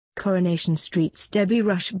Coronation Street's Debbie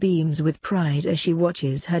Rush beams with pride as she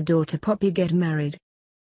watches her daughter Poppy get married.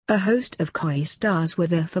 A host of KOI stars were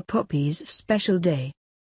there for Poppy's special day.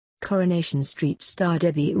 Coronation Street star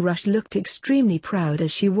Debbie Rush looked extremely proud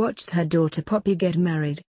as she watched her daughter Poppy get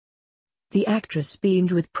married. The actress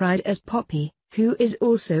beamed with pride as Poppy, who is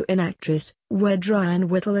also an actress, wed Ryan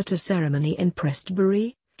Whittle at a ceremony in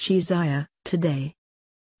Prestbury, Chesire, today.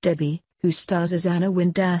 Debbie, who stars as Anna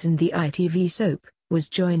Windass in the ITV soap, was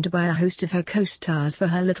joined by a host of her co-stars for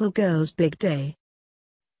her little girl's big day.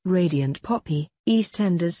 Radiant Poppy,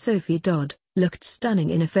 EastEnders Sophie Dodd, looked stunning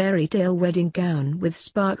in a fairytale wedding gown with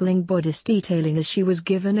sparkling bodice detailing as she was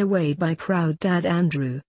given away by proud dad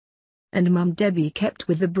Andrew. And Mum Debbie kept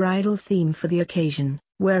with the bridal theme for the occasion,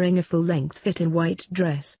 wearing a full-length fit-in white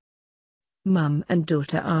dress. Mum and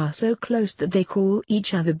daughter are so close that they call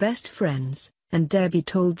each other best friends, and Debbie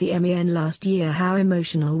told the MEN last year how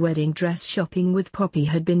emotional wedding dress shopping with Poppy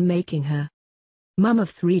had been making her. Mum of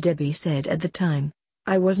 3 Debbie said at the time,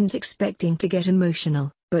 "I wasn't expecting to get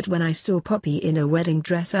emotional, but when I saw Poppy in a wedding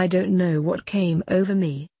dress I don't know what came over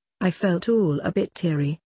me, I felt all a bit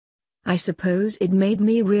teary. I suppose it made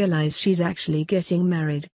me realize she's actually getting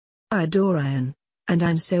married. I adore Ryan, and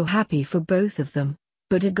I'm so happy for both of them,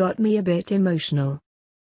 but it got me a bit emotional.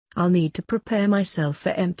 I'll need to prepare myself for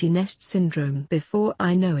empty nest syndrome before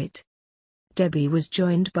I know it." Debbie was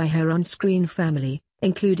joined by her on-screen family,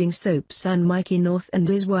 including soap son Mikey North and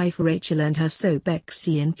his wife Rachel and her soap ex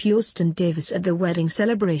Ian Pulston Davis at the wedding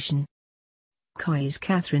celebration. KOI's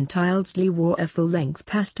Catherine Tildesley wore a full-length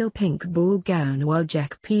pastel pink ball gown while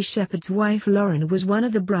Jack P. Shepherd's wife Lauren was one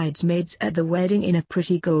of the bridesmaids at the wedding in a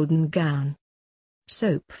pretty golden gown.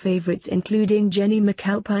 Soap favorites including Jenny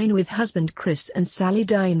McAlpine with husband Chris and Sally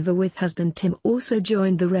Dinver with husband Tim also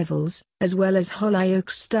joined the revels, as well as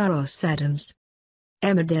Hollyoaks star Ross Adams.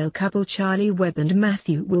 Emmerdale couple Charlie Webb and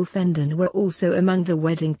Matthew Wolfenden were also among the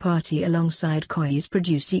wedding party alongside KOI's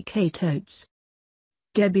producer Kate Oates.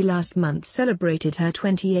 Debbie last month celebrated her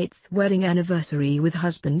 28th wedding anniversary with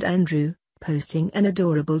husband Andrew, posting an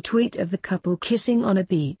adorable tweet of the couple kissing on a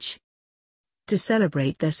beach. To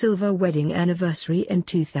celebrate their silver wedding anniversary in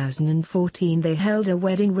 2014 they held a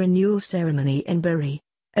wedding renewal ceremony in Bury,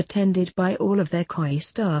 attended by all of their KOI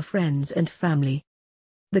star friends and family.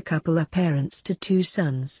 The couple are parents to 2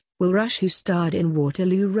 sons, Will Rush who starred in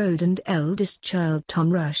Waterloo Road and eldest child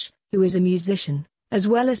Tom Rush, who is a musician, as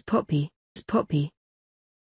well as Poppy.